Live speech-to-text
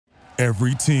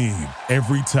Every team,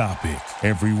 every topic,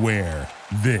 everywhere.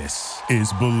 This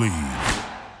is Believe.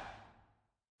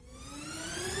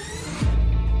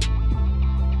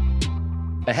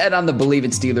 Ahead on the Believe in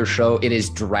Steelers show, it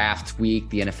is draft week.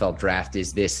 The NFL draft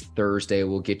is this Thursday.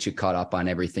 We'll get you caught up on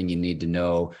everything you need to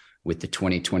know with the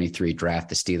 2023 draft.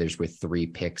 The Steelers with 3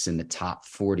 picks in the top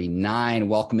 49.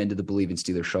 Welcome into the Believe in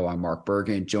Steelers show. I'm Mark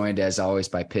Bergen, joined as always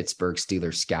by Pittsburgh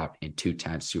Steelers scout and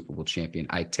 2-time Super Bowl champion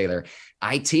Ike Taylor.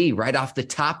 IT, right off the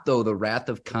top, though, the wrath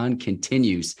of Khan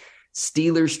continues.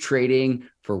 Steelers trading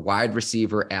for wide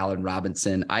receiver Allen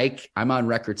Robinson. Ike, I'm on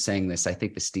record saying this. I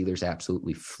think the Steelers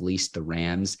absolutely fleeced the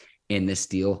Rams in this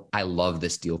deal. I love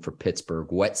this deal for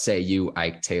Pittsburgh. What say you,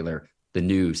 Ike Taylor? The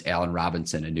news, Allen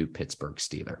Robinson, a new Pittsburgh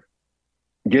Steeler.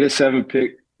 Get a 7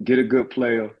 pick, get a good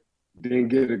player, then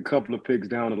get a couple of picks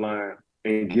down the line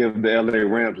and give the LA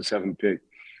Rams a 7 pick.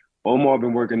 Omar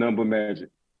been working number magic.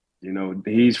 You know,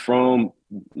 he's from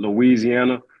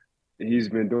Louisiana. He's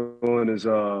been doing his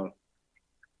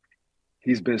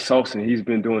he's been saucing. He's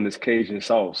been doing this Cajun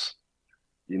sauce,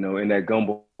 you know, in that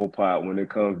gumbo pot when it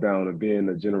comes down to being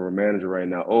a general manager right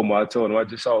now. Omar, I told him, I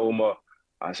just saw Omar.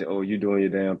 I said, oh, you doing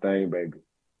your damn thing, baby.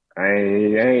 I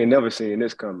ain't never seen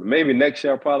this coming. Maybe next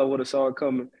year I probably would have saw it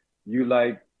coming. You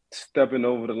like stepping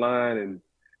over the line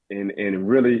and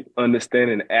really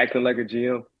understanding and acting like a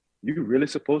GM. You really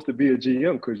supposed to be a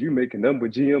GM because you making number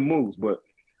GM moves. But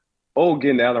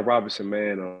getting Allen Robinson,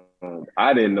 man,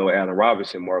 I didn't know Allen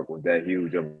Robinson, Mark, was that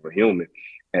huge of a human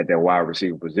at that wide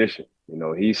receiver position. You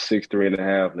know, he's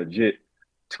 6'3.5", legit,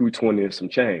 220 and some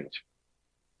change.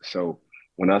 So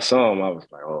when I saw him, I was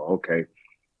like, oh, okay.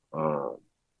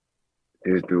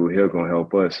 This dude here gonna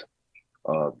help us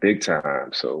big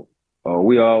time. So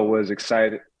we all was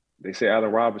excited. They say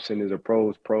Allen Robinson is a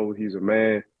pro's pro. He's a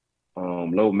man,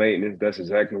 low maintenance. That's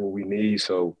exactly what we need.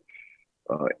 So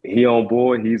he on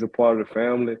board. He's a part of the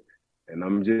family, and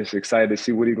I'm just excited to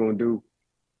see what he's gonna do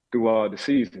throughout the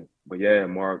season. But yeah,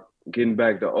 Mark, getting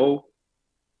back to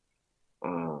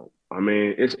I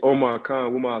mean, it's Omar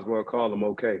Khan. We might as well call him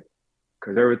okay,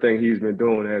 because everything he's been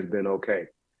doing has been okay,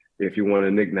 if you want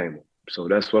to nickname him. So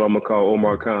that's what I'm going to call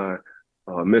Omar Khan,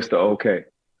 Mr. OK,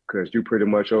 because you're pretty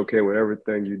much okay with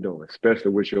everything you're doing,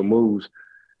 especially with your moves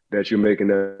that you're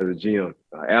making as a GM.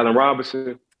 Allen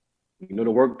Robinson, you know, the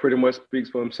work pretty much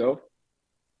speaks for himself,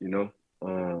 you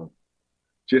know.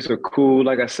 Just a cool,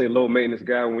 like I say, low-maintenance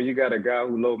guy. When you got a guy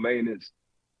who's low-maintenance,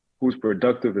 who's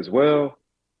productive as well,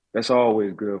 that's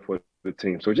always good for the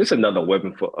team. So just another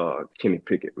weapon for Kenny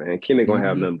Pickett, man. Kenny going to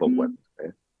have nothing but weapons,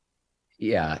 man.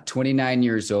 Yeah, 29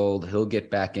 years old. He'll get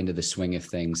back into the swing of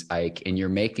things, Ike, and you're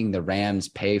making the Rams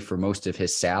pay for most of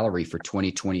his salary for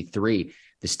 2023.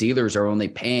 The Steelers are only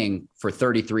paying for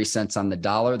 33 cents on the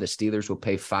dollar. The Steelers will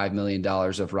pay $5 million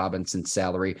of Robinson's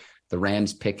salary. The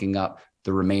Rams picking up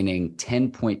the remaining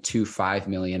 $10.25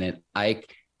 million. And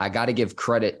Ike, I got to give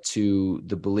credit to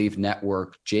the Believe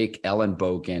Network, Jake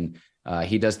Ellenbogen.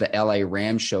 He does the LA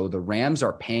Rams show. The Rams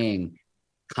are paying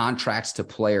contracts to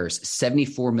players,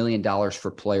 $74 million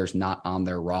for players not on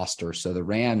their roster. So the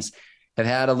Rams have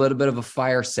had a little bit of a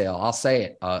fire sale. I'll say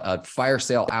it, a fire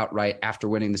sale outright after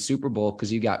winning the Super Bowl,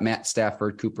 because you got Matt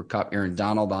Stafford, Cooper Kupp, Aaron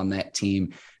Donald on that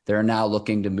team. They're now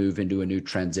looking to move into a new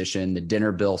transition. The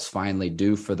dinner bill's finally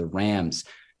due for the Rams.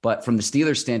 But from the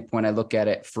Steelers standpoint, I look at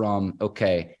it from,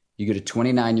 okay, you get a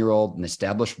 29-year-old, an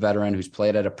established veteran who's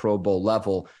played at a Pro Bowl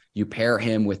level. You pair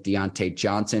him with Diontae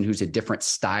Johnson, who's a different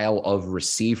style of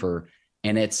receiver.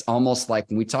 And it's almost like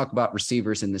when we talk about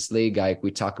receivers in this league,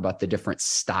 we talk about the different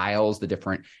styles, the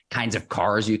different kinds of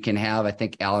cars you can have. I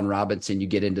think Allen Robinson, you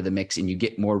get into the mix and you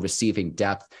get more receiving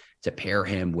depth to pair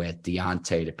him with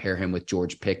Diontae, to pair him with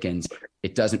George Pickens.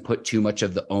 It doesn't put too much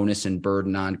of the onus and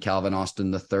burden on Calvin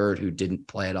Austin III, who didn't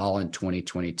play at all in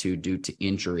 2022 due to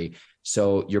injury.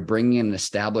 So you're bringing in an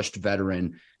established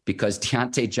veteran, because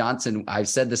Diontae Johnson, I've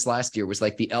said this last year, was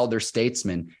like the elder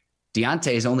statesman.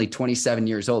 Diontae is only 27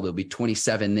 years old. He'll be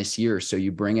 27 this year. So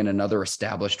you bring in another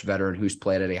established veteran who's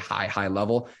played at a high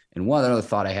level. And one other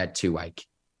thought I had too, Ike,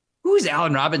 who's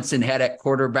Allen Robinson had at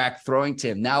quarterback throwing to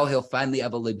him? Now he'll finally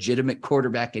have a legitimate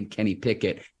quarterback in Kenny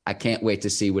Pickett. I can't wait to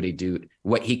see what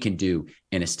he can do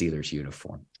in a Steelers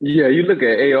uniform. Yeah, you look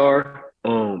at AR,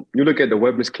 you look at the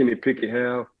weapons Kenny Pickett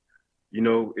have. You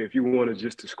know, if you want to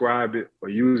just describe it or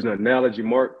use an analogy,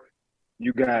 Mark,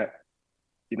 you got,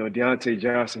 you know, Diontae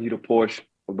Johnson, he the Porsche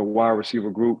of the wide receiver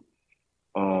group.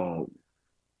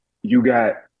 You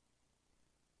got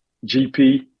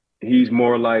GP, he's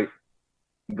more like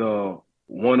the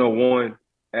 101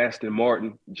 Aston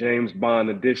Martin, James Bond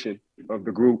edition of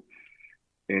the group.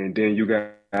 And then you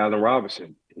got Allen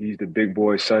Robinson. He's the big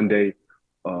boy Sunday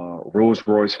Rolls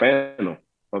Royce Phantom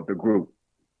of the group.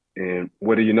 And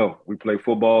what do you know? We play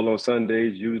football on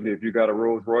Sundays. Usually, if you got a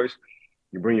Rolls Royce,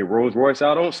 you bring your Rolls Royce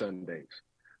out on Sundays.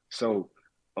 So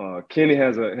Kenny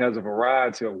has a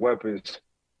variety of weapons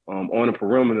on the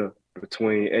perimeter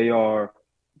between AR,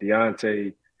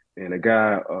 Deontay, and a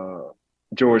guy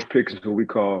George Pickens, who we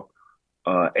call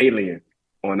Alien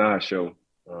on our show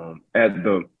at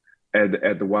the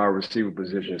wide receiver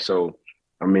position. So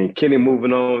I mean, Kenny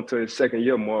moving on to his second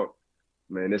year mark,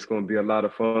 man, it's going to be a lot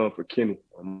of fun for Kenny.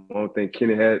 I don't think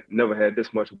Kenny never had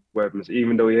this much weapons,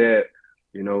 even though he had,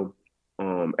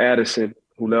 Addison,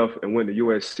 who left and went to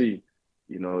USC,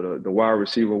 the wide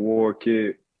receiver war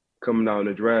kid coming out in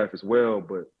the draft as well.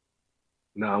 But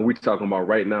now we talking about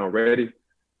right now ready.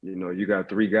 You got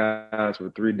three guys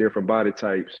with three different body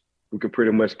types who can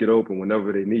pretty much get open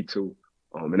whenever they need to.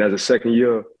 And as a second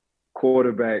year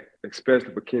quarterback,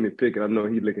 especially for Kenny Pickett, I know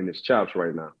he's licking his chops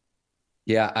right now.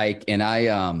 Yeah, I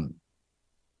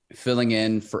filling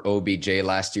in for OBJ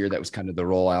last year. That was kind of the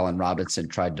role Allen Robinson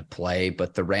tried to play,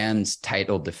 but the Rams'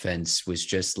 title defense was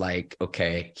just like,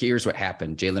 okay, here's what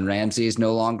happened. Jalen Ramsey is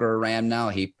no longer a Ram now.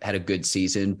 He had a good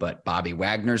season, but Bobby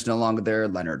Wagner's no longer there.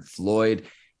 Leonard Floyd,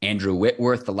 Andrew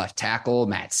Whitworth, the left tackle,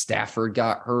 Matt Stafford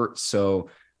got hurt. So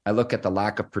I look at the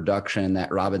lack of production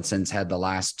that Robinson's had the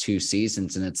last two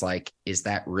seasons, and it's like, is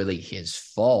that really his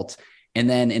fault? And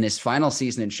then in his final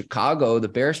season in Chicago, the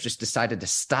Bears just decided to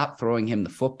stop throwing him the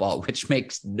football, which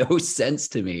makes no sense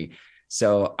to me.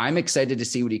 So I'm excited to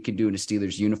see what he can do in a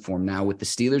Steelers uniform. Now, what the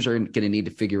Steelers are going to need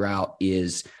to figure out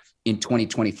is in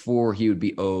 2024, he would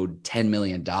be owed $10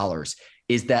 million.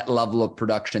 Is that level of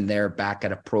production there back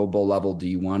at a Pro Bowl level? Do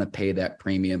you want to pay that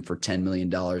premium for $10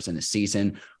 million in a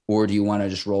season? Or do you want to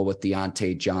just roll with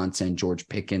Deontay Johnson, George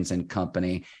Pickens and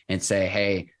company and say,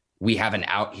 hey, we have an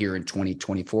out here in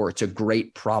 2024. It's a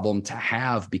great problem to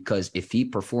have, because if he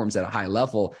performs at a high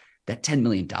level, that $10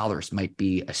 million might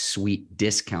be a sweet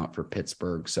discount for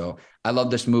Pittsburgh. So I love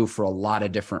this move for a lot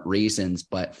of different reasons,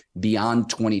 but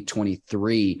beyond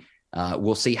 2023,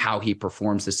 we'll see how he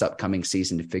performs this upcoming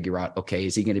season to figure out, okay,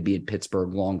 is he going to be in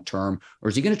Pittsburgh long-term, or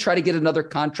is he going to try to get another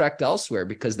contract elsewhere?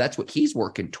 Because that's what he's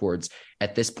working towards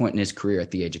at this point in his career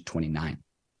at the age of 29.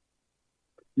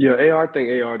 Yeah, I think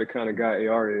AR, the kind of guy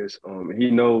AR is,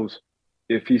 he knows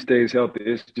if he stays healthy,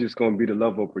 it's just going to be the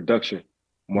level of production,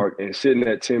 Mark. And sitting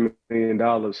at $10 million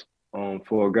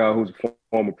for a guy who's a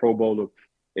former Pro Bowler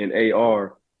in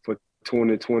AR for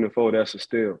 2024, that's a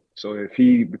steal. So if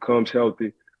he becomes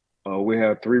healthy, we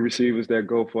have three receivers that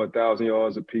go for 1,000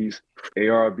 yards apiece.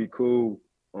 AR would be cool.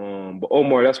 But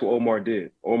Omar, that's what Omar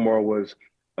did. Omar was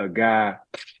a guy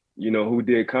who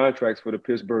did contracts for the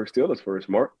Pittsburgh Steelers first,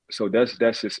 Mark. So that's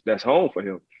home for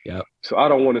him. Yeah. So I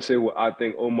don't want to say what I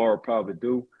think Omar will probably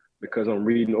do, because I'm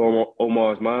reading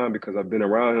Omar's mind because I've been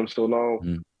around him so long.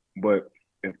 Mm. But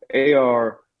if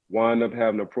AR wind up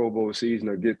having a Pro Bowl season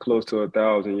or get close to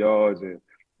 1,000 yards and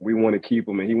we want to keep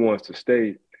him and he wants to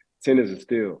stay, 10 is a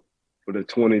steal for the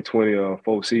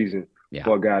 2024 season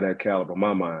for a guy that caliber,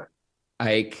 my mind.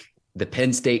 Ike, the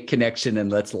Penn State connection, and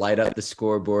let's light up the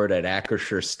scoreboard at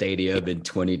Acrisure Stadium in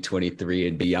 2023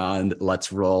 and beyond.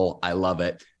 Let's roll. I love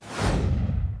it.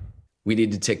 We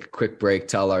need to take a quick break.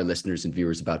 Tell our listeners and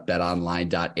viewers about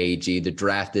betonline.ag. The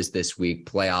draft is this week.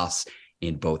 Playoffs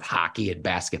in both hockey and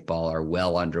basketball are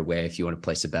well underway. If you want to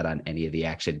place a bet on any of the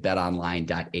action,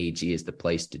 betonline.ag is the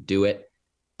place to do it.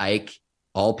 Ike,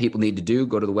 all people need to do,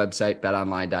 go to the website,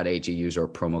 betonline.ag, use our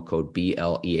promo code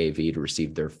BLEAV to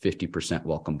receive their 50%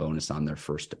 welcome bonus on their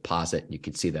first deposit. You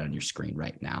can see that on your screen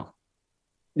right now.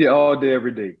 Yeah, all day,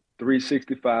 every day,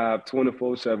 365,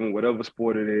 24/7, whatever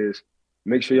sport it is.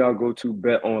 Make sure y'all go to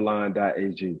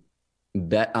betonline.ag.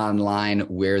 BetOnline,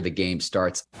 where the game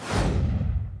starts.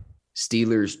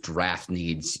 Steelers draft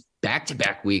needs.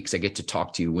 Back-to-back weeks, I get to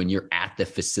talk to you when you're at the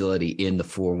facility in the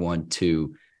 412.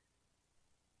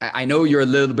 I know you're a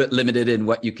little bit limited in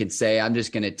what you can say. I'm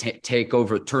just going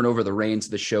to turn over the reins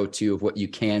of the show to you of what you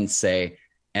can say,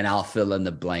 and I'll fill in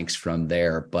the blanks from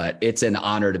there. But it's an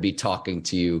honor to be talking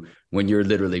to you when you're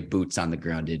literally boots on the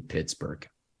ground in Pittsburgh.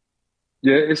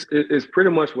 Yeah, it's pretty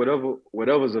much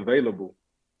whatever's available,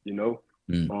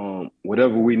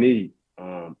 whatever we need.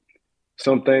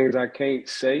 Some things I can't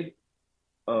say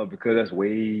because that's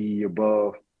way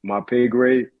above my pay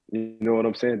grade. You know what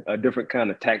I'm saying? A different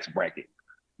kind of tax bracket,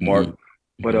 Mark.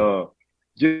 Mm-hmm. But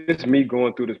just me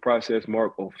going through this process,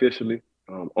 Mark, officially,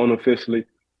 unofficially,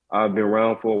 I've been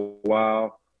around for a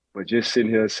while, but just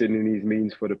sitting in these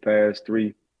meetings for the past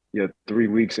 3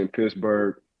 weeks in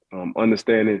Pittsburgh,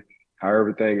 understanding how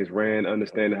everything is ran,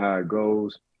 understanding how it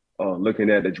goes, looking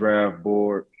at the draft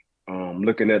board,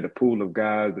 looking at the pool of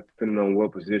guys, depending on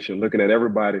what position, looking at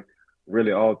everybody,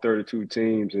 really all 32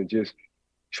 teams, and just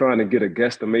trying to get a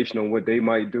guesstimation on what they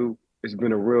might do. It's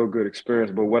been a real good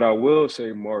experience. But what I will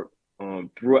say, Mark,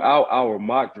 throughout our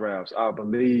mock drafts, I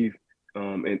believe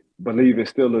in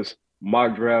Steelers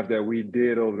mock draft that we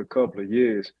did over the couple of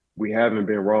years, we haven't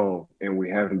been wrong and we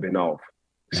haven't been off.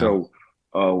 Yeah. So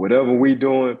whatever we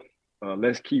doing,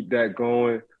 let's keep that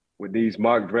going with these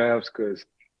mock drafts, because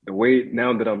the way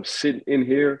now that I'm sitting in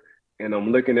here and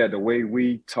I'm looking at the way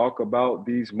we talk about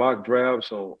these mock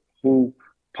drafts on who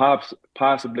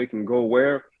possibly can go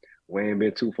where, we ain't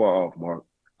been too far off, Mark.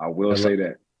 I will say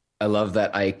that. I love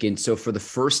that, Ike. And so for the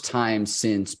first time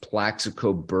since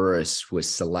Plaxico Burress was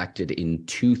selected in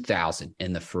 2000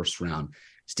 in the first round,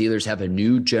 Steelers have a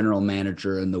new general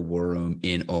manager in the war room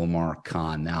in Omar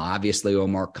Khan. Now, obviously,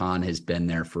 Omar Khan has been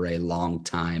there for a long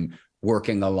time,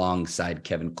 working alongside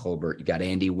Kevin Colbert. You got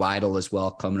Andy Weidel as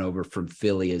well, coming over from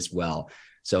Philly as well.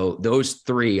 So those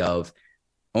three of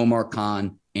Omar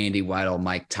Khan, Andy Weidel,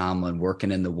 Mike Tomlin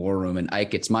working in the war room. And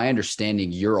Ike, it's my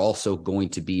understanding you're also going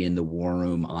to be in the war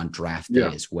room on draft day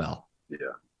as well.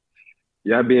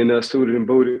 Yeah, I be in there suited and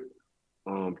booted.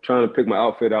 Trying to pick my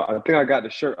outfit out. I think I got the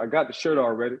shirt. I got the shirt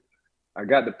already. I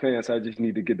got the pants. I just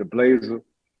need to get the blazer.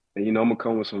 And, I'm going to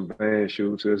come with some Vans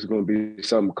shoes. So it's going to be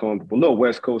something comfortable. A little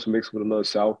West Coast mixed with a little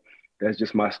South. That's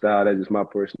just my style. That's just my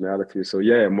personality. So,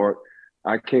 yeah, Mark,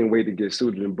 I can't wait to get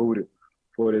suited and booted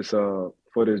for this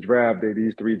draft day,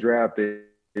 these 3 draft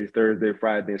days, Thursday,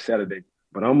 Friday, and Saturday.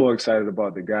 But I'm more excited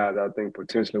about the guys I think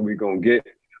potentially we're going to get.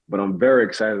 But I'm very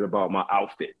excited about my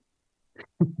outfit.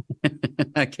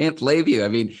 I can't blame you. I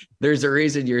mean, there's a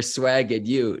reason you're swagging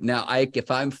you. Now, Ike, if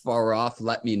I'm far off,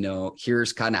 let me know.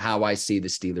 Here's kind of how I see the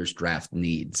Steelers draft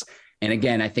needs. And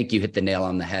again, I think you hit the nail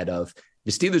on the head of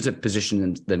the Steelers have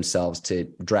positioned themselves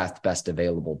to draft best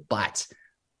available, but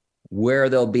where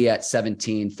they'll be at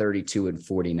 17, 32, and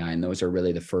 49, those are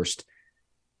really the first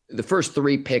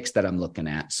 3 picks that I'm looking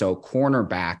at. So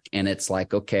cornerback, and it's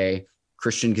like, okay,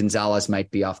 Christian Gonzalez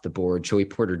might be off the board. Joey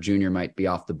Porter Jr. might be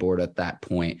off the board at that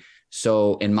point.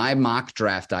 So in my mock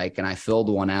draft, Ike, and I filled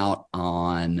one out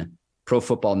on Pro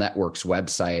Football Network's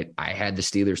website, I had the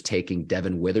Steelers taking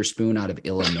Devin Witherspoon out of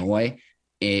Illinois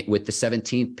with the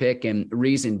 17th pick. And the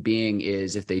reason being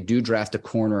is if they do draft a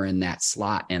corner in that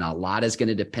slot, and a lot is going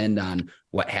to depend on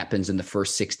what happens in the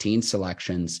first 16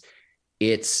 selections,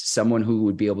 it's someone who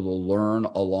would be able to learn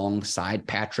alongside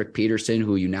Patrick Peterson,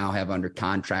 who you now have under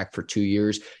contract for 2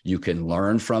 years. You can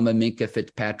learn from a Minkah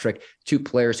Fitzpatrick, 2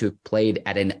 players who have played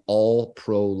at an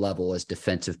all-pro level as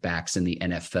defensive backs in the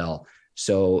NFL.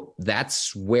 So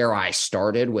that's where I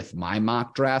started with my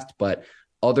mock draft, but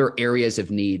other areas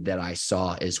of need that I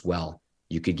saw as well.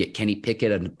 You could get Kenny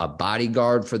Pickett, a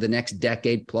bodyguard for the next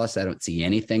decade plus. I don't see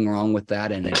anything wrong with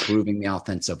that, and improving the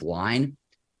offensive line.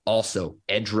 Also,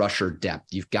 edge rusher depth.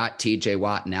 You've got TJ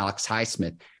Watt and Alex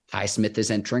Highsmith. Highsmith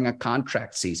is entering a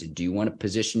contract season. Do you want to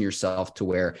position yourself to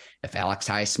where if Alex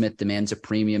Highsmith demands a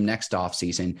premium next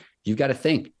offseason, you've got to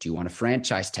think, do you want to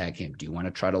franchise tag him? Do you want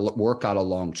to try to work out a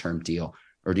long-term deal?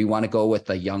 Or do you want to go with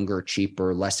a younger,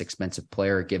 cheaper, less expensive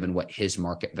player given what his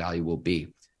market value will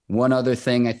be? One other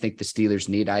thing I think the Steelers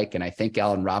need, Ike, and I think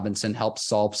Allen Robinson helps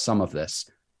solve some of this.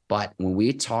 But when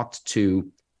we talked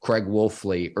to Craig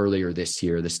Wolfley earlier this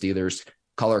year, the Steelers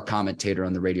color commentator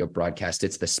on the radio broadcast,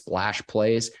 it's the splash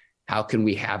plays. How can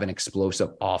we have an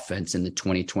explosive offense in the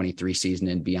 2023 season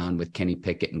and beyond with Kenny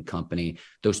Pickett and company?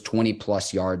 Those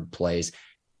 20-plus yard plays.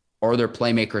 Are there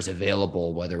playmakers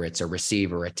available, whether it's a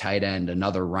receiver, a tight end,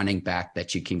 another running back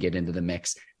that you can get into the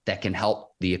mix that can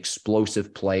help the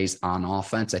explosive plays on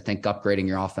offense? I think upgrading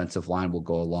your offensive line will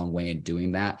go a long way in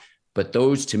doing that. But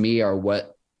those, to me, are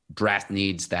what draft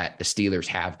needs that the Steelers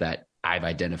have that I've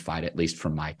identified, at least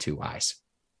from my 2 eyes.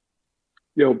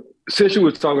 Since you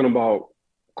was talking about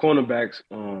cornerbacks,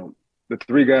 the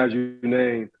 3 guys you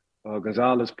named,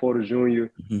 Gonzalez, Porter Jr.,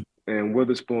 and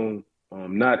Witherspoon,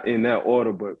 not in that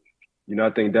order, but, I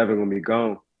think Devin going to be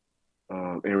gone.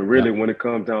 And really, when it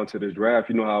comes down to this draft,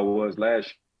 you know how it was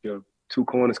last year. 2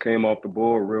 corners came off the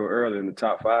board real early in the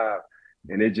top 5,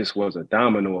 and it just was a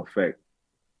domino effect.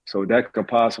 So that could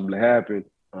possibly happen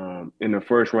in the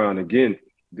first round again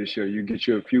this year. You get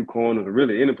you a few corners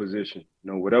really in a position.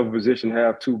 Whatever position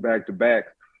have 2 back-to-back,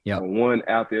 or one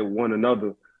out there, one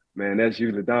another, man, that's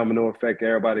usually a domino effect.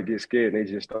 Everybody gets scared and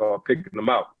they just start picking them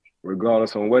out,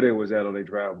 regardless on where they was at on their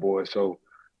draft board. So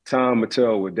time will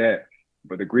tell with that.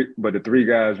 But the 3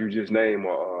 guys you just named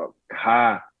are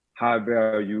high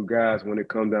value guys when it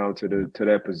comes down to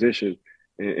that position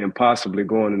and possibly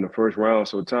going in the first round.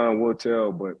 So time will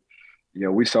tell. But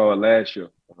we saw it last year.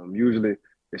 Usually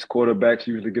His quarterbacks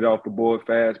usually get off the board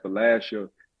fast, but last year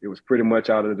it was pretty much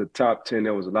out of the top 10.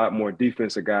 There was a lot more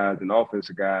defensive guys than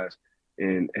offensive guys.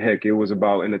 And heck, it was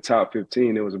about in the top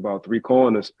 15, it was about 3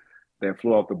 corners that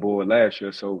flew off the board last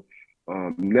year. So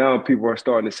now people are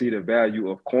starting to see the value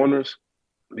of corners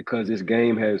because this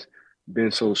game has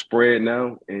been so spread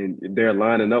now, and they're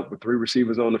lining up with 3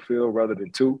 receivers on the field rather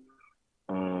than 2.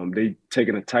 They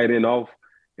taking a tight end off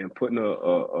and putting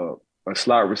a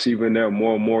slot receiver in there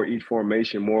more and more each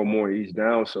formation, more and more each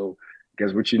down. So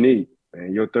guess what you need?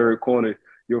 And your third corner,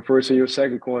 your first and your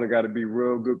second corner got to be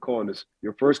real good corners.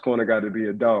 Your first corner got to be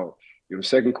a dog. Your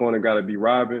second corner got to be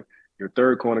Robin. Your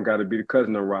third corner got to be the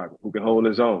cousin of Robin who can hold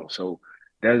his own. So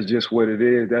that's just what it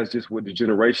is. That's just what the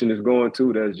generation is going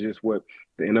to. That's just what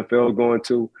the NFL is going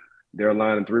to. They're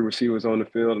lining 3 receivers on the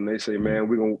field, and they say, man,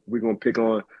 we're gonna pick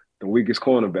on the weakest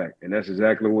cornerback. And that's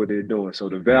exactly what they're doing. So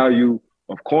the value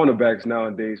of cornerbacks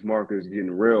nowadays, Mark, is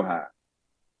getting real high.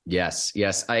 Yes.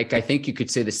 I think you could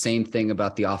say the same thing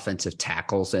about the offensive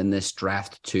tackles in this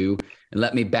draft too. And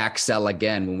let me backsell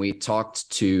again. When we talked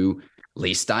to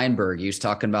Lee Steinberg, he was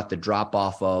talking about the drop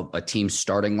off of a team's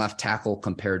starting left tackle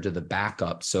compared to the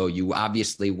backup. So you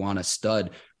obviously want a stud,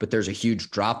 but there's a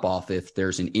huge drop off if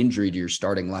there's an injury to your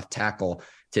starting left tackle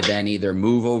to then either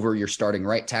move over your starting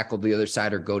right tackle to the other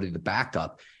side or go to the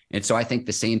backup. And so I think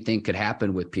the same thing could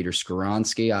happen with Peter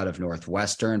Skoronski out of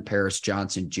Northwestern, Paris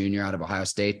Johnson Jr. out of Ohio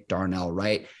State, Darnell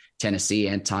Wright, Tennessee,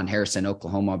 Anton Harrison,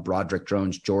 Oklahoma, Broderick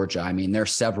Jones, Georgia. I mean,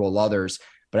 there's several others,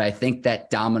 but I think that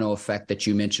domino effect that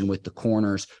you mentioned with the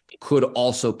corners could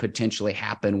also potentially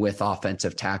happen with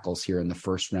offensive tackles here in the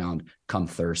first round come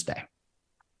Thursday.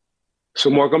 So,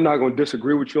 Mark, I'm not going to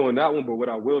disagree with you on that one, but what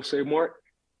I will say, Mark,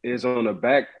 is on the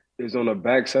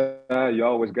backside, you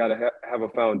always got to have a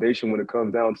foundation when it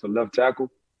comes down to left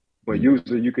tackle. But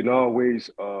usually you can always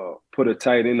put a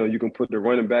tight end, or you can put the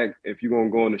running back if you're going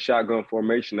to go in the shotgun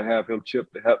formation to have him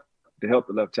chip to help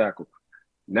the left tackle.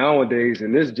 Nowadays,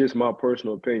 and this is just my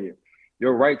personal opinion,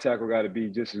 your right tackle got to be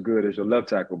just as good as your left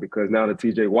tackle, because now the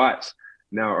TJ Watts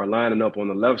now are lining up on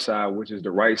the left side, which is the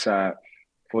right side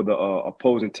for the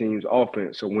opposing team's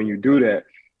offense. So when you do that,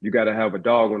 you got to have a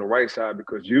dog on the right side,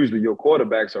 because usually your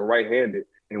quarterbacks are right-handed,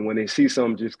 and when they see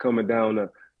something just coming down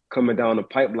the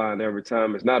pipeline every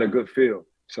time, it's not a good feel.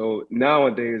 So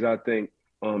nowadays, I think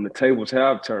the tables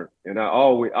have turned, and I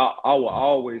will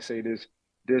always say this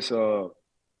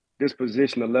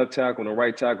position, the left tackle and the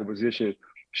right tackle position,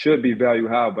 should be value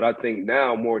high. But I think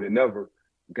now more than ever,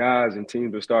 guys and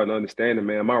teams are starting to understand it,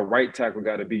 man. My right tackle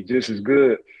got to be just as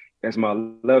good as my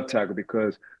left tackle,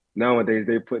 because nowadays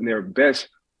they're putting their best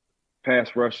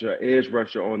pass rusher, edge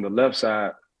rusher on the left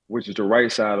side, which is the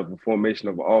right side of the formation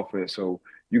of an offense. So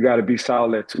you got to be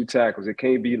solid at 2 tackles. It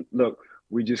can't be, look,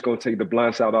 we just going to take the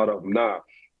blind side out of them. Nah.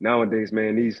 Nowadays,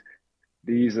 man, these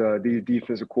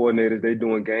defensive coordinators, they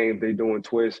doing games, they doing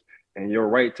twists, and your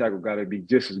right tackle got to be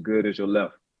just as good as your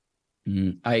left.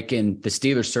 The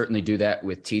Steelers certainly do that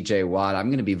with TJ Watt. I'm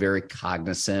going to be very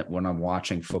cognizant when I'm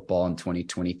watching football in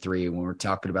 2023, when we're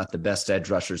talking about the best edge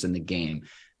rushers in the game.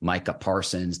 Micah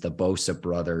Parsons, the Bosa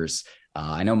brothers.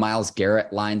 I know Myles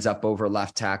Garrett lines up over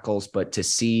left tackles, but to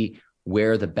see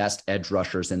where the best edge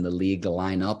rushers in the league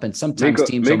line up, and sometimes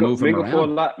teams will move them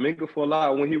around. Minka for a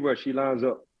lot, when he rush, he lines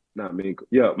up. Not Minka.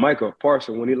 Yeah, Micah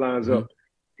Parsons, when he lines up,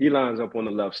 he lines up on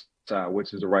the left side,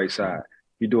 which is the right side.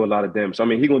 He do a lot of damage. I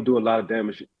mean, he going to do a lot of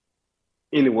damage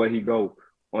anywhere he go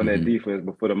on that defense.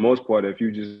 But for the most part, if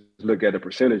you just look at the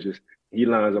percentages, he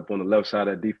lines up on the left side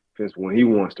of that defense when he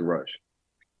wants to rush.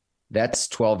 That's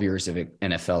 12 years of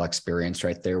NFL experience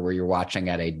right there, where you're watching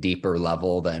at a deeper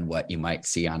level than what you might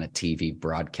see on a TV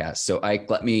broadcast. So Ike,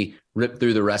 let me rip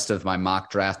through the rest of my mock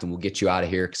draft and we'll get you out of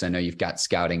here, because I know you've got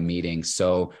scouting meetings.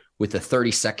 So with the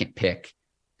 32nd pick,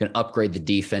 going to upgrade the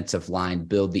defensive line,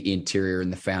 build the interior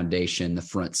and the foundation, the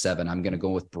front 7. I'm going to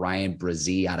go with Brian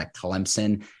Brzee out of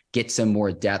Clemson, get some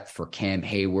more depth for Cam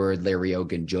Hayward, Larry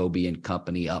Ogunjobi and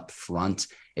company up front.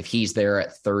 If he's there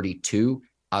at 32,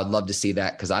 I'd love to see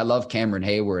that, because I love Cameron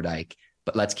Hayward, Ike,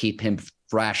 but let's keep him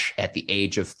fresh at the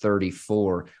age of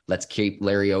 34. Let's keep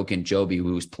Larry Ogunjobi,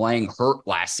 who was playing hurt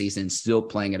last season, still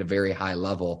playing at a very high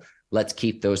level. Let's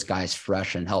keep those guys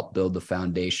fresh and help build the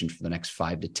foundation for the next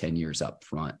 5 to 10 years up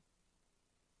front.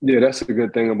 Yeah, that's a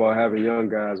good thing about having young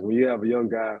guys. When you have a young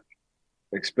guy,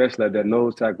 especially at that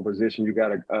nose tackle position, you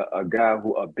got a guy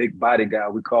a big body guy.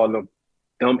 We call them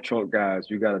dump truck guys.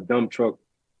 You got a dump truck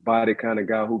body kind of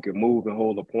guy who can move and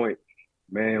hold a point.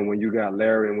 Man, when you got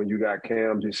Larry and when you got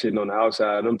Cam just sitting on the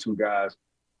outside, them 2 guys,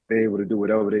 they're able to do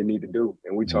whatever they need to do.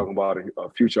 And we talking about a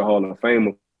future Hall of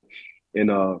Famer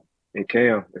in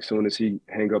Cam as soon as he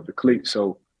hang up the cleat.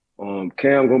 So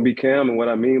Cam gonna be Cam, and what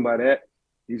I mean by that,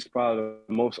 he's probably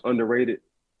the most underrated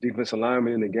defensive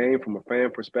lineman in the game from a fan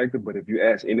perspective. But if you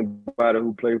ask anybody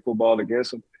who played football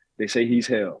against him, they say he's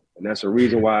hell, and that's the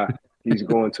reason why he's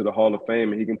going to the Hall of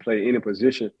Fame, and he can play any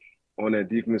position on that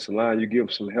defensive line. You give him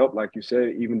some help, like you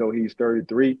said, even though he's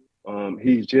 33,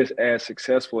 he's just as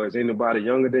successful as anybody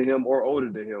younger than him or older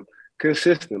than him.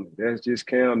 Consistent. That's just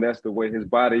Cam. That's the way his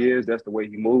body is. That's the way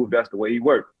he moves. That's the way he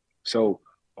works. So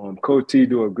Coach T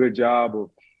do a good job of,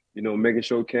 making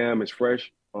sure Cam is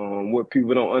fresh. What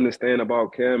people don't understand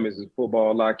about Cam is his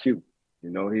football IQ.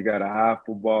 He got a high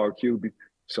football IQ.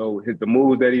 So the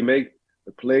moves that he make,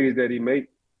 the plays that he make,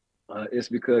 it's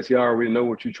because he already know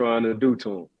what you're trying to do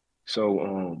to him.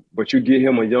 So, but you get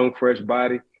him a young, fresh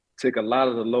body, take a lot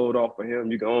of the load off of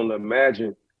him. You can only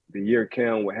imagine the year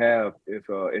Cam would have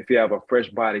if he have a fresh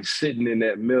body sitting in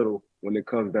that middle when it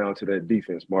comes down to that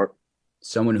defense, Mark.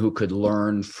 Someone who could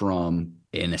learn from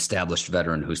an established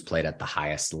veteran who's played at the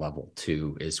highest level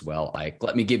too as well. Ike,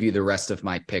 let me give you the rest of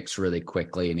my picks really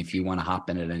quickly. And if you want to hop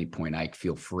in at any point, Ike,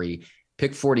 feel free.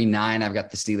 Pick 49, I've got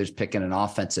the Steelers picking an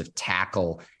offensive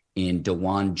tackle in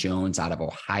DeJuan Jones out of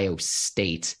Ohio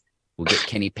State. We'll get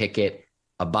Kenny Pickett,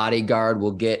 a bodyguard.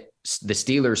 We'll get the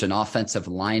Steelers an offensive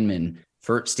lineman.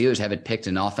 Steelers haven't picked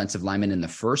an offensive lineman in the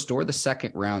first or the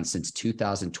second round since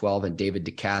 2012, and David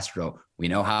DeCastro. We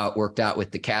know how it worked out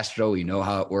with DeCastro. We know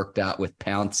how it worked out with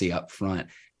Pouncey up front,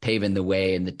 paving the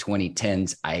way in the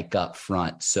 2010s, Ike up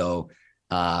front. So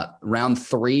round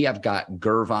 3, I've got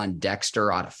Gervon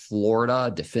Dexter out of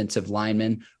Florida, defensive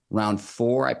lineman. Round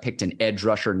 4, I picked an edge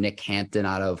rusher, Nick Hampton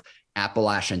out of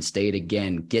Appalachian State.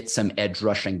 Again, get some edge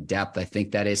rushing depth. I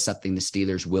think that is something the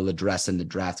Steelers will address in the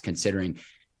draft, considering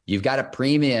you've got a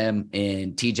premium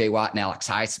in TJ Watt and Alex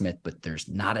Highsmith, but there's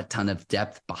not a ton of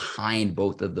depth behind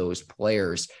both of those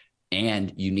players.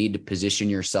 And you need to position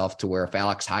yourself to where if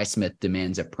Alex Highsmith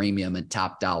demands a premium and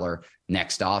top dollar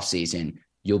next offseason,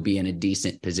 you'll be in a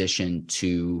decent position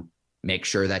to make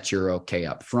sure that you're okay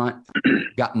up front.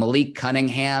 Got Malik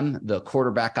Cunningham, the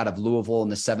quarterback out of Louisville in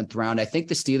the 7th round. I think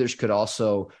the Steelers could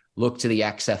also look to the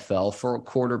XFL for a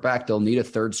quarterback. They'll need a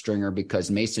third stringer because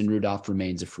Mason Rudolph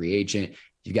remains a free agent.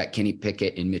 You've got Kenny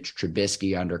Pickett and Mitch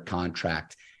Trubisky under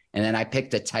contract. And then I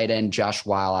picked a tight end, Josh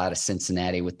Weil out of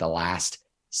Cincinnati with the last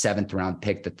 7th round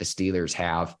pick that the Steelers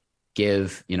have.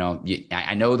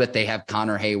 I know that they have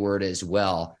Connor Hayward as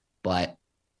well, but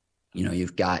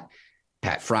you've got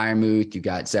Pat Freiermuth, you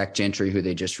got Zach Gentry, who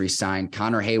they just re-signed.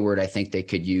 Connor Hayward, I think they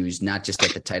could use not just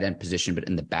at the tight end position, but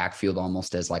in the backfield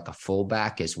almost as like a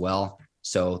fullback as well.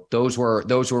 So those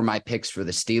were my picks for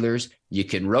the Steelers. You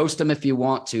can roast them if you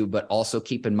want to, but also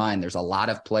keep in mind there's a lot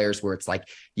of players where it's like,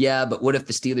 yeah, but what if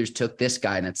the Steelers took this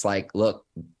guy? And it's like, look,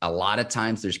 a lot of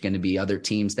times there's going to be other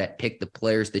teams that pick the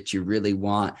players that you really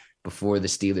want before the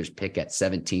Steelers pick at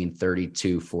 17,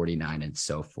 32, 49, and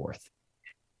so forth.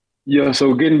 Yeah,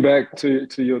 so getting back to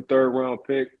your 3rd round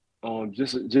pick,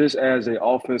 just as an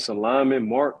offensive lineman,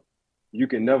 Mark, you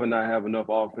can never not have enough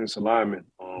offensive linemen.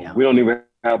 We don't even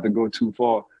have to go too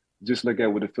far. Just look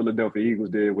at what the Philadelphia Eagles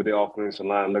did with their offensive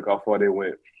line. Look how far they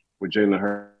went with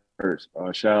Jalen Hurts.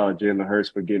 Shout out Jalen Hurts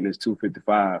for getting his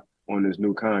 $255 on his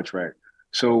new contract.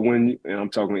 So and I'm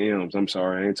talking M's, I'm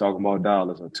sorry, I ain't talking about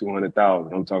dollars or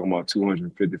 200,000. I'm talking about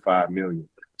 $255 million.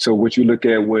 So what you look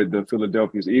at what the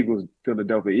Philadelphia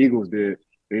Eagles did,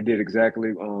 they did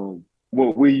exactly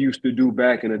what we used to do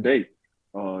back in the day.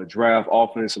 Draft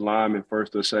offensive linemen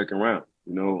 1st or 2nd round.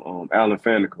 Alan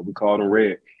Faneca, we called him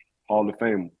Red, Hall of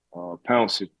Fame.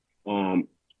 Pouncey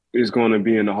is going to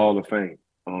be in the Hall of Fame.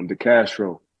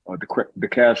 DeCastro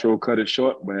cut it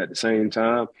short, but at the same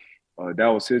time, that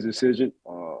was his decision.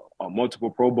 A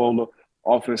multiple Pro Bowler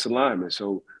offensive lineman.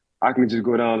 So I can just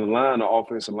go down the line of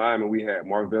offensive linemen. We had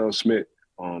Marvell Smith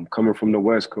coming from the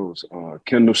West Coast,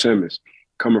 Kendall Simmons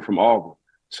coming from Auburn.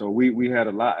 So we had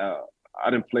a lot. I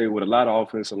didn't play with a lot of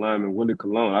offensive linemen. Willie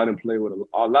Colon, I didn't play with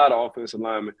a lot of offensive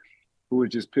linemen who were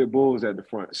just pit bulls at the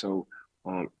front. So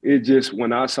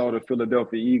when I saw the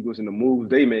Philadelphia Eagles and the moves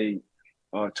they made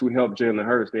to help Jalen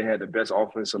Hurts, they had the best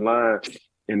offensive line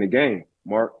in the game,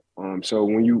 Mark. So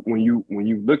when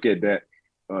you look at that,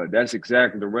 that's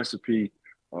exactly the recipe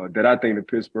that I think the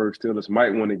Pittsburgh Steelers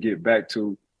might want to get back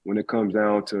to when it comes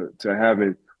down to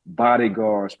having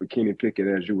bodyguards for Kenny Pickett,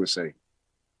 as you would say.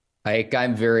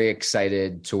 I'm very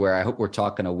excited to where I hope we're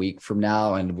talking a week from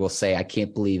now and we'll say, I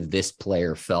can't believe this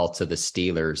player fell to the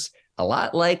Steelers. A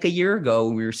lot like a year ago,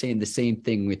 we were saying the same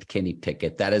thing with Kenny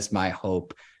Pickett. That is my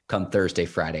hope come Thursday,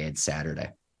 Friday, and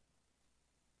Saturday.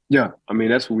 Yeah, I mean,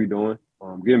 that's what we're doing.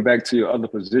 Getting back to your other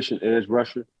position, edge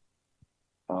rusher,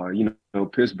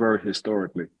 Pittsburgh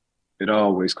historically, it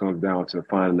always comes down to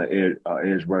finding an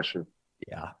edge rusher,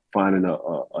 Yeah. finding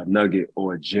a nugget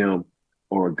or a gem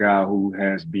or a guy who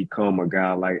has become a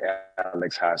guy like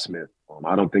Alex Highsmith.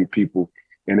 I don't think people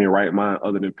in their right mind,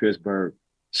 other than Pittsburgh,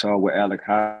 saw what Alex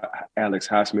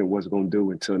Highsmith was going to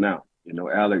do until now. You know,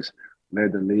 Alex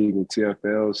led the league in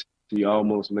TFLs. He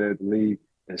almost led the league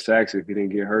in sacks if he didn't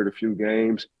get hurt a few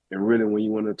games. And really, when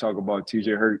you want to talk about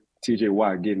TJ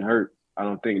Watt getting hurt, I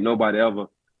don't think nobody ever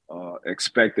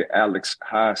expected Alex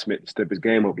Highsmith to step his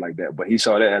game up like that. But he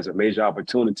saw that as a major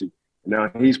opportunity.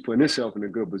 Now he's putting himself in a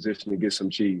good position to get some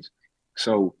cheese.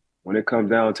 So when it comes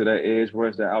down to that edge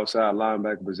rush, that outside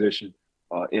linebacker position,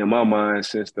 in my mind,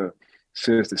 since the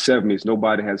 70s,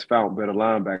 nobody has found better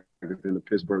linebackers than the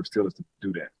Pittsburgh Steelers to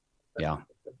do that. Yeah.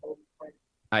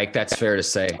 Ike, that's fair to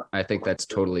say. I think that's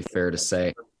totally fair to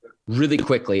say. Really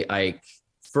quickly, Ike,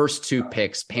 first two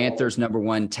picks, Panthers number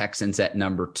 1, Texans at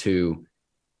number 2.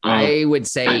 I would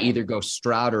say either go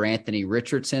Stroud or Anthony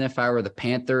Richardson if I were the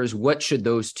Panthers. What should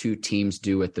those two teams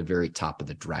do at the very top of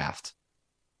the draft?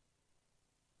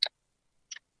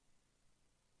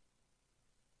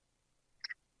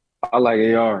 I like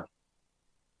AR.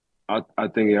 I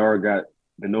think AR got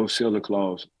the no ceiling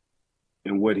clause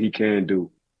in what he can do.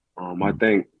 I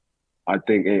think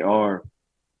AR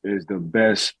is the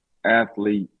best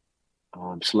athlete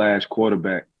 /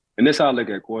 quarterback. And this is how I look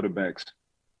at quarterbacks.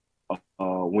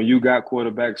 When you got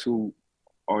quarterbacks who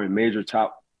are in major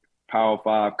top Power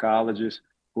 5 colleges,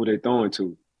 who they throwing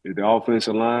to? Is the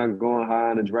offensive line going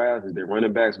high in the draft? Is their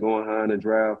running backs going high in the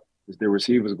draft? Is their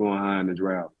receivers going high in the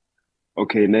draft?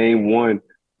 Okay, name one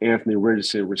Anthony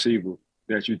Richardson receiver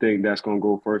that you think that's going to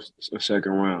go first or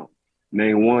second round.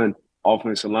 Name one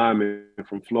offensive lineman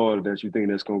from Florida that you think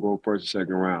that's going to go first or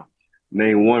second round.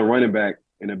 Name one running back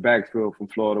in the backfield from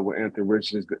Florida with Anthony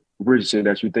Richardson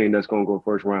that you think that's going to go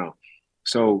first round.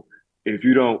 So if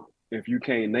you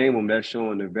can't name them, that's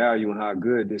showing the value and how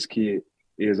good this kid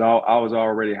is. I was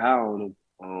already high on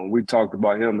him. We talked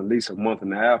about him at least a month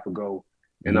and a half ago,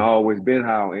 and I always been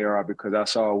high on AR because I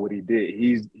saw what he did.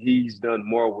 He's done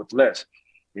more with less.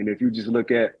 And if you just look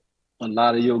at a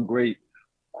lot of your great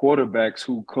quarterbacks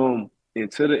who come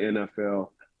into the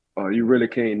NFL, you really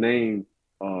can't name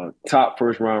top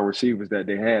first-round receivers that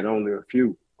they had, only a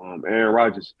few. Aaron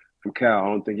Rodgers from Cal, I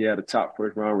don't think he had a top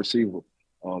first-round receiver.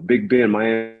 Big Ben,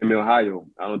 Miami, Ohio,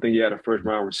 I don't think he had a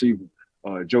first-round receiver.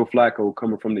 Joe Flacco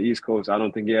coming from the East Coast, I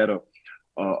don't think he had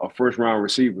a first-round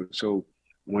receiver. So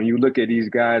when you look at these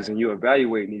guys and you're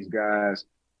evaluating these guys,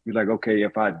 you're like, okay,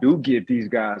 if I do get these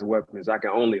guys weapons, I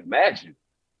can only imagine.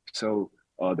 So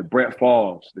the Brett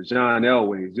Favres, the John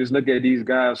Elways, just look at these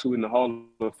guys who in the Hall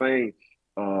of Fame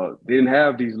didn't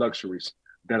have these luxuries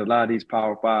that a lot of these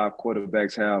Power 5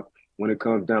 quarterbacks have when it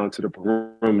comes down to the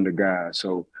perimeter guys.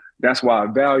 So that's why I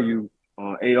value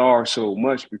AR so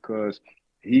much, because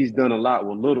he's done a lot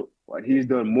with little. Like, he's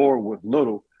done more with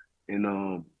little,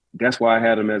 and that's why I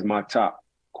had him as my top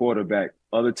quarterback.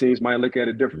 Other teams might look at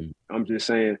it different. I'm just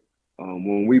saying,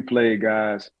 when we played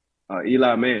guys,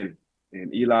 Eli Manning,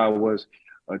 and Eli was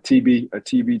a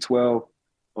TB12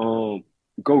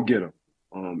 go-getter.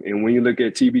 And when you look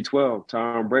at TB12,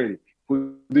 Tom Brady,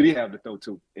 who did he have to throw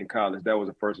to in college? That was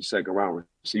a first or second round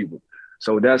receiver.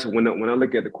 So that's when I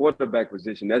look at the quarterback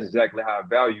position, that's exactly how I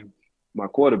value my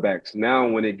quarterbacks. Now,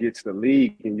 when it gets to the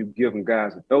league and you give them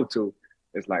guys to throw to,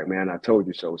 it's like, man, I told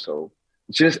you so. So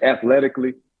just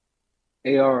athletically,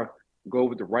 AR go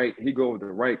with the right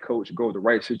coach, go with the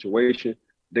right situation.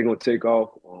 They're gonna take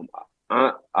off.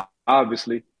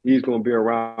 Obviously, he's gonna be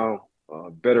around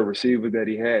better receivers that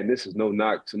he had. And this is no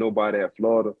knock to nobody at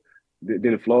Florida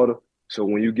than Florida. So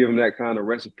when you give him that kind of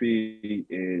recipe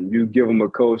and you give him a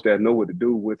coach that know what to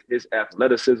do with his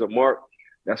athleticism, Mark,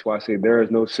 that's why I say there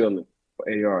is no ceiling for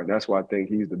AR. That's why I think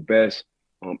he's the best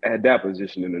at that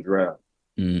position in the draft.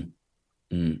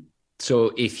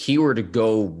 So if he were to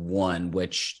go one,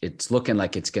 which it's looking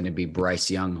like it's going to be Bryce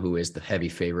Young, who is the heavy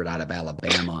favorite out of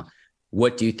Alabama,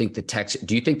 what do you think the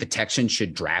Texans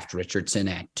should draft Richardson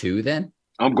at 2 then?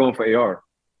 I'm going for AR.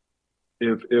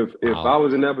 If I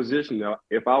was in that position,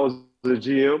 if I was a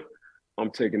GM, I'm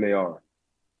taking AR.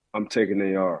 I'm taking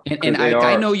AR. And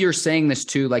I know you're saying this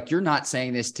too. Like, you're not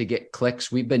saying this to get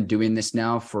clicks. We've been doing this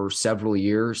now for several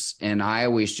years, and I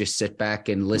always just sit back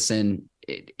and listen.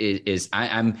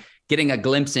 I'm getting a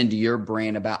glimpse into your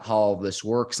brain about how all this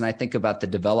works, and I think about the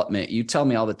development. You tell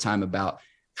me all the time about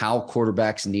how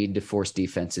quarterbacks need to force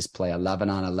defenses play 11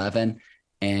 on 11.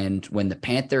 And when the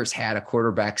Panthers had a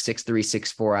quarterback 6'3",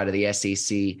 6'4" out of the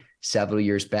SEC several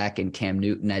years back in Cam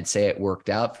Newton, I'd say it worked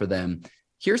out for them.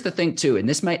 Here's the thing too, and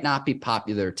this might not be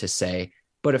popular to say,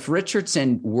 but if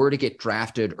Richardson were to get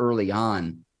drafted early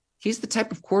on, he's the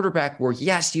type of quarterback where,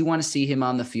 yes, you want to see him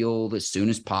on the field as soon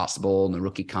as possible and the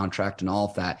rookie contract and all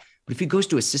of that. But if he goes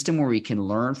to a system where he can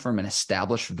learn from an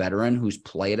established veteran who's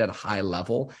played at a high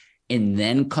level and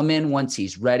then come in once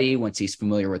he's ready, once he's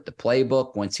familiar with the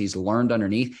playbook, once he's learned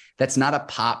underneath, that's not a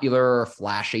popular or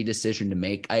flashy decision to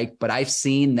make, Ike, but I've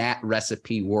seen that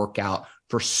recipe work out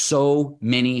for so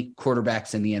many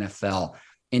quarterbacks in the NFL.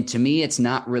 And to me, it's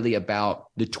not really about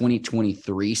the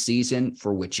 2023 season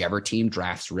for whichever team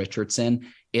drafts Richardson.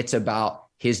 It's about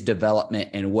his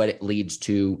development and what it leads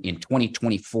to in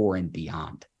 2024 and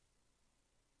beyond.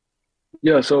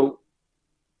 Yeah, so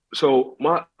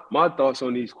my thoughts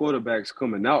on these quarterbacks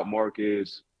coming out, Mark,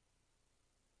 is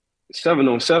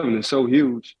 7-on-7 is so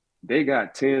huge. They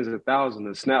got tens of thousands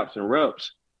of snaps and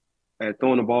reps at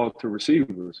throwing the ball to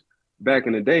receivers. Back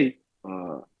in the day,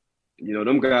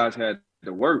 them guys had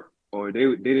to work, or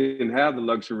they didn't have the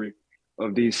luxury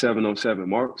of these 7-on-7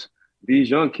 marks. These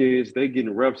young kids, they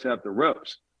getting reps after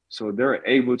reps. So they're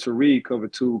able to read cover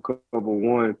 2, cover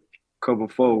 1, cover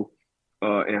 4.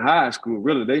 In high school,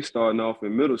 really, they starting off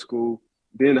in middle school,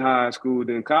 then high school,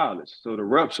 then college. So the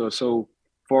reps are so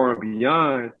far and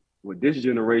beyond with this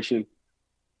generation.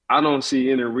 I don't see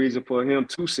any reason for him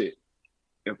to sit.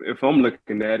 If I'm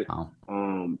looking at it,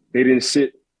 they didn't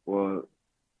sit. Well,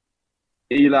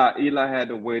 Eli had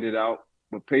to wait it out,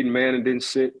 but Peyton Manning didn't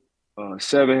sit.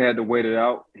 7 had to wait it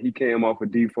out. He came off a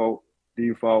default.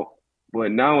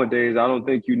 But nowadays, I don't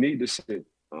think you need to sit.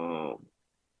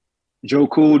 Joe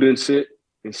Cool didn't sit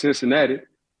in Cincinnati.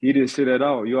 He didn't sit at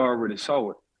all. You already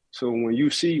saw it. So when you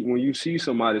see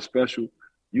somebody special,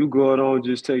 you go out and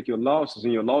just take your losses,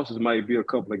 and your losses might be a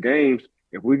couple of games.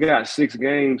 If we got 6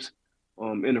 games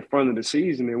in the front of the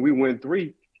season and we win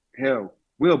 3, hell,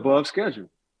 we're above schedule.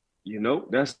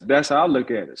 That's how I look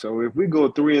at it. So if we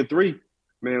go 3-3,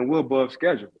 man, we're above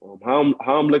schedule. How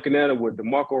I'm looking at it with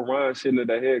DeMarco Ryan sitting at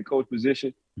the head coach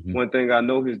position, one thing I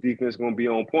know, his defense is going to be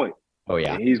on point. Oh,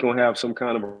 yeah. And he's going to have some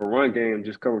kind of a run game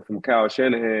just coming from Kyle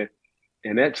Shanahan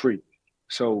and that tree.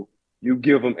 So you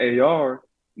give him AR,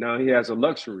 now he has a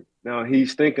luxury. Now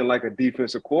he's thinking like a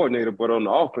defensive coordinator, but on the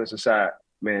offensive side,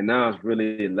 man, now it's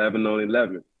really 11 on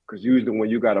 11. Because usually when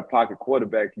you got a pocket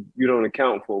quarterback, you don't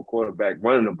account for a quarterback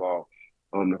running the ball.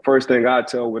 The first thing I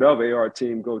tell whatever AR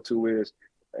team go to is,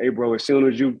 hey, bro, as soon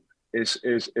as you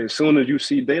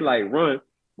see daylight, run,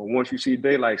 but once you see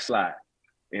daylight, slide.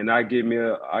 And I give me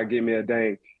a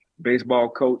dang baseball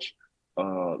coach.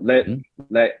 Let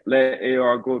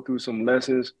AR go through some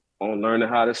lessons on learning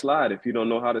how to slide. If you don't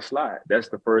know how to slide, that's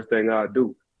the first thing I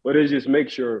do. But it just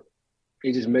makes your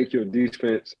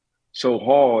defense so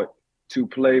hard to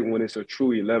play when it's a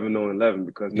true 11 on 11,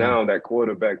 because now that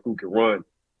quarterback who can run,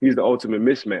 he's the ultimate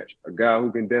mismatch. A guy who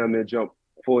can damn near jump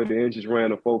 40 inches,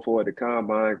 ran a 4.4 at the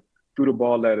combine, threw the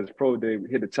ball at his pro day,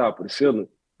 hit the top of the ceiling.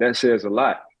 That says a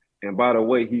lot. And by the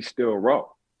way, he's still raw.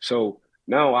 So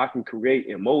now I can create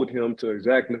and mold him to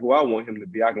exactly who I want him to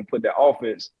be. I can put that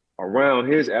offense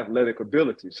around his athletic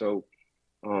ability. So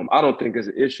I don't think there's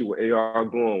an issue with AR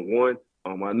going 1.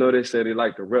 I know they said they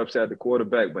like the reps at the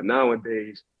quarterback, but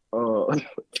nowadays,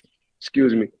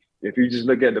 excuse me, if you just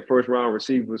look at the first round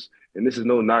receivers, and this is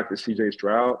no knock to CJ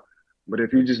Stroud, but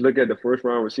if you just look at the first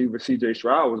round receiver CJ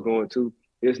Stroud was going to,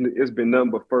 it's been nothing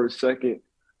but first, second.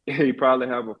 He probably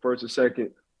have a first or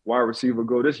second wide receiver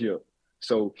go this year.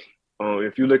 So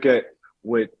if you look at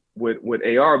what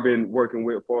AR been working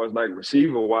with as far as like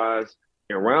receiver wise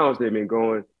and rounds they've been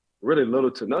going, really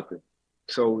little to nothing.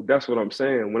 So that's what I'm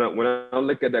saying. When I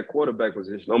look at that quarterback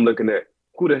position, I'm looking at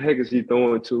who the heck is he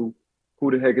throwing to,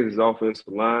 who the heck is his offensive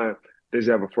line, does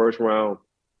he have a first round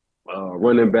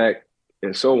running back,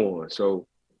 and so on. So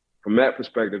from that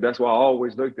perspective, that's why I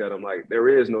always looked at him like there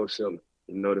is no ceiling.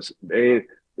 The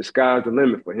sky's the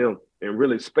limit for him, and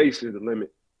really space is the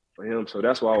limit for him. So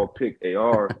that's why I would pick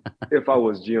AR if I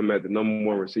was GM at the number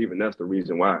 1 receiver, and that's the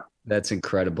reason why. That's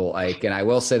incredible, Ike. And I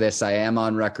will say this, I am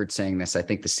on record saying this. I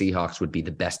think the Seahawks would be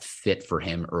the best fit for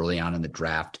him early on in the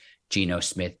draft. Geno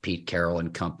Smith, Pete Carroll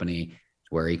and company,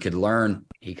 where he could learn,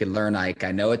 Ike.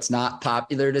 I know it's not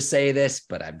popular to say this,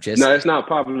 but I'm just. No, it's not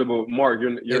popular, but Mark,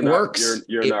 you're not wrong.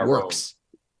 You're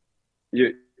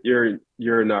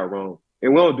not wrong.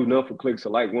 And we don't do nothing for clicks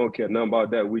alike. We don't care nothing about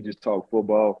that. We just talk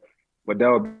football. But that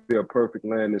would be a perfect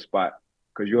landing spot,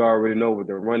 because you already know with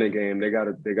the running game, they got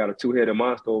a 2-headed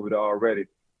monster over there already.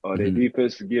 Their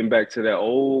defense is getting back to that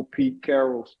old Pete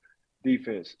Carroll's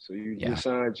defense. So you just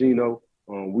signed Geno.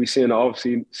 We see in the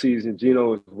offseason,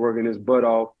 Geno is working his butt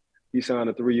off. He signed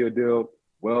a 3-year deal,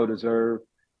 well deserved.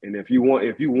 And if you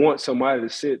want somebody to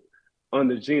sit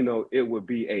under Geno, it would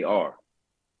be AR.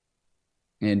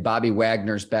 And Bobby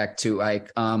Wagner's back too,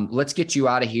 Ike. Let's get you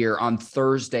out of here on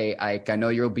Thursday, Ike. I know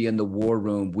you'll be in the war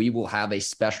room. We will have a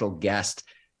special guest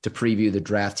to preview the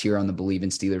draft here on the Believe in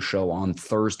Steelers show on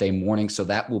Thursday morning. So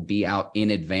that will be out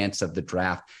in advance of the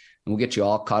draft. And we'll get you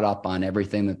all caught up on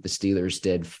everything that the Steelers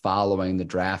did following the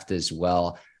draft as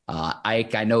well.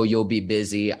 Ike, I know you'll be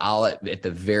busy. I'll at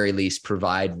the very least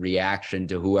provide reaction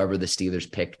to whoever the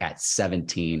Steelers pick at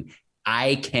 17.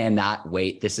 I cannot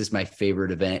wait. This is my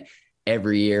favorite event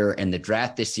every year, and the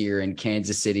draft this year in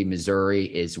Kansas City,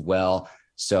 Missouri as well.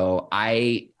 So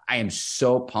I am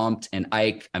so pumped. And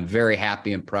Ike, I'm very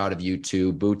happy and proud of you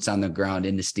too. Boots on the ground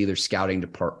in the Steelers scouting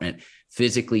department,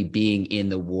 physically being in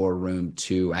the war room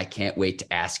too. I can't wait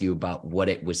to ask you about what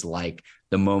it was like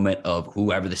the moment of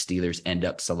whoever the Steelers end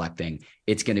up selecting.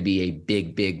 It's going to be a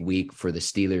big, big week for the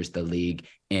Steelers, the league,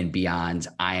 and beyond.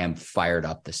 I am fired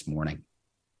up this morning.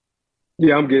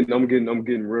 Yeah, I'm getting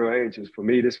real anxious. For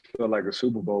me, this felt like a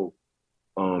Super Bowl.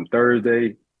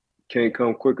 Thursday can't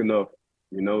come quick enough,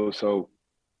 so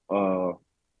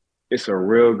it's a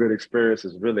real good experience.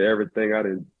 It's really everything I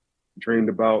dreamed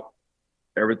about,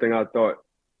 everything I thought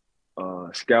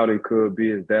scouting could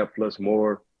be is that plus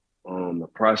more. The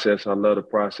process, I love the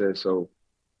process. So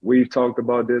we've talked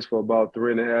about this for about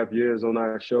 3.5 years on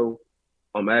our show.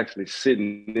 I'm actually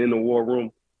sitting in the war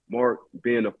room, Mark,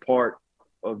 being a part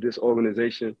of this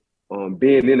organization,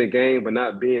 being in the game, but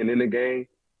not being in the game,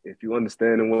 if you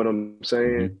understand what I'm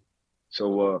saying. Mm-hmm.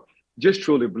 So just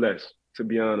truly blessed, to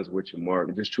be honest with you,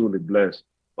 Mark, just truly blessed.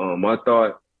 I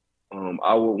thought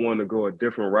I would want to go a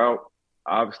different route.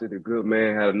 Obviously, the good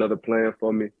man had another plan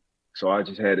for me. So I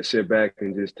just had to sit back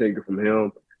and just take it from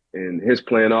him. And his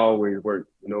plan always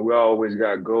worked. We always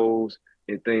got goals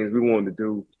and things we wanted to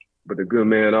do, but the good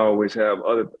man always have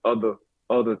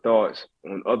other thoughts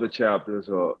on other chapters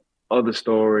or other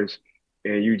stories.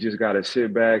 And you just got to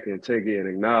sit back and take it and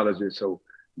acknowledge it. So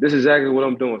this is exactly what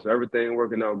I'm doing. So everything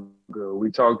working out good.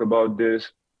 We talked about this.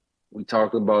 We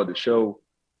talked about the show.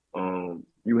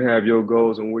 You have your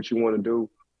goals and what you want to do.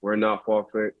 We're not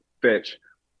far-fetched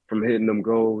from hitting them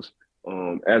goals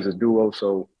as a duo.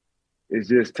 So it's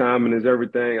just timing is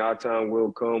everything. Our time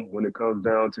will come when it comes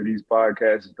down to these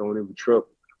podcasts. Don't even trip.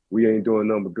 We ain't doing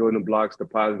nothing but building blocks,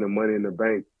 depositing money in the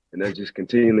bank, and that's just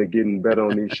continually getting better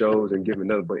on these shows and giving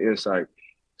nothing but insight.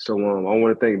 So I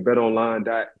want to thank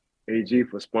BetOnline.ag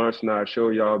for sponsoring our show.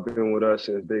 Y'all been with us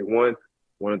since day one.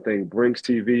 Want to thank Brinks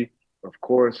TV, of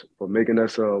course, for making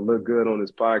us look good on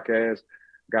this podcast.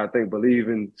 Got to thank Believe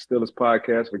in Steelers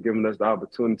podcast for giving us the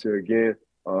opportunity again.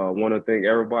 Want to thank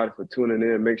everybody for tuning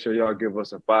in. Make sure y'all give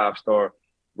us a 5-star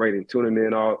rating. Tuning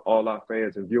in, all our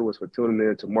fans and viewers for tuning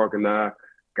in to Mark and I.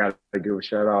 Got to give a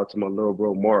shout out to my little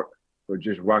bro Mark for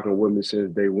just rocking with me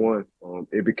since day one.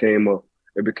 It became a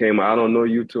I don't know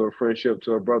you to a friendship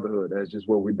to a brotherhood. That's just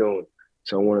what we're doing.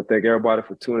 So I want to thank everybody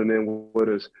for tuning in with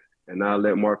us, and I'll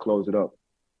let Mark close it up.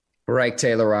 Right,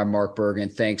 Taylor, I'm Mark Bergen.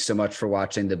 Thanks so much for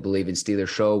watching the Believe in Steelers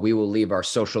show. We will leave our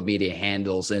social media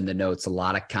handles in the notes. A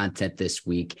lot of content this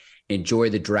week. Enjoy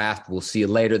the draft. We'll see you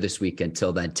later this week.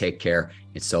 Until then, take care.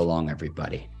 And so long,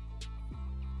 everybody.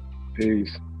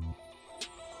 Peace.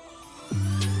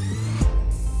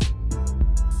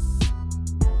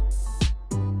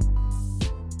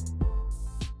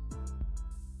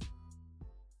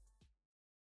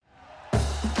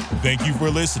 Thank you for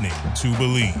listening to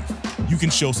Believe. You can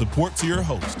show support to your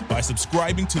host by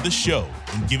subscribing to the show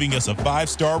and giving us a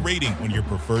 5-star rating on your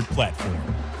preferred platform.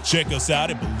 Check us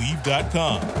out at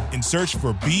Believe.com and search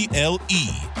for BLEAV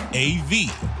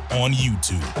on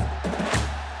YouTube.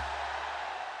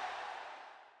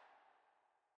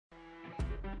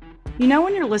 You know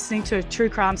when you're listening to a true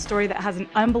crime story that has an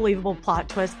unbelievable plot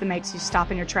twist that makes you stop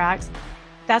in your tracks?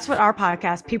 That's what our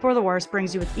podcast, People Are the Worst,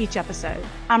 brings you with each episode.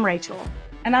 I'm Rachel.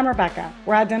 And I'm Rebecca.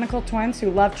 We're identical twins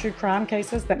who love true crime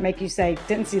cases that make you say,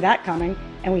 didn't see that coming,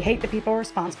 and we hate the people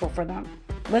responsible for them.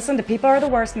 Listen to People Are the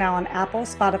Worst now on Apple,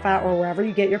 Spotify, or wherever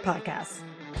you get your podcasts.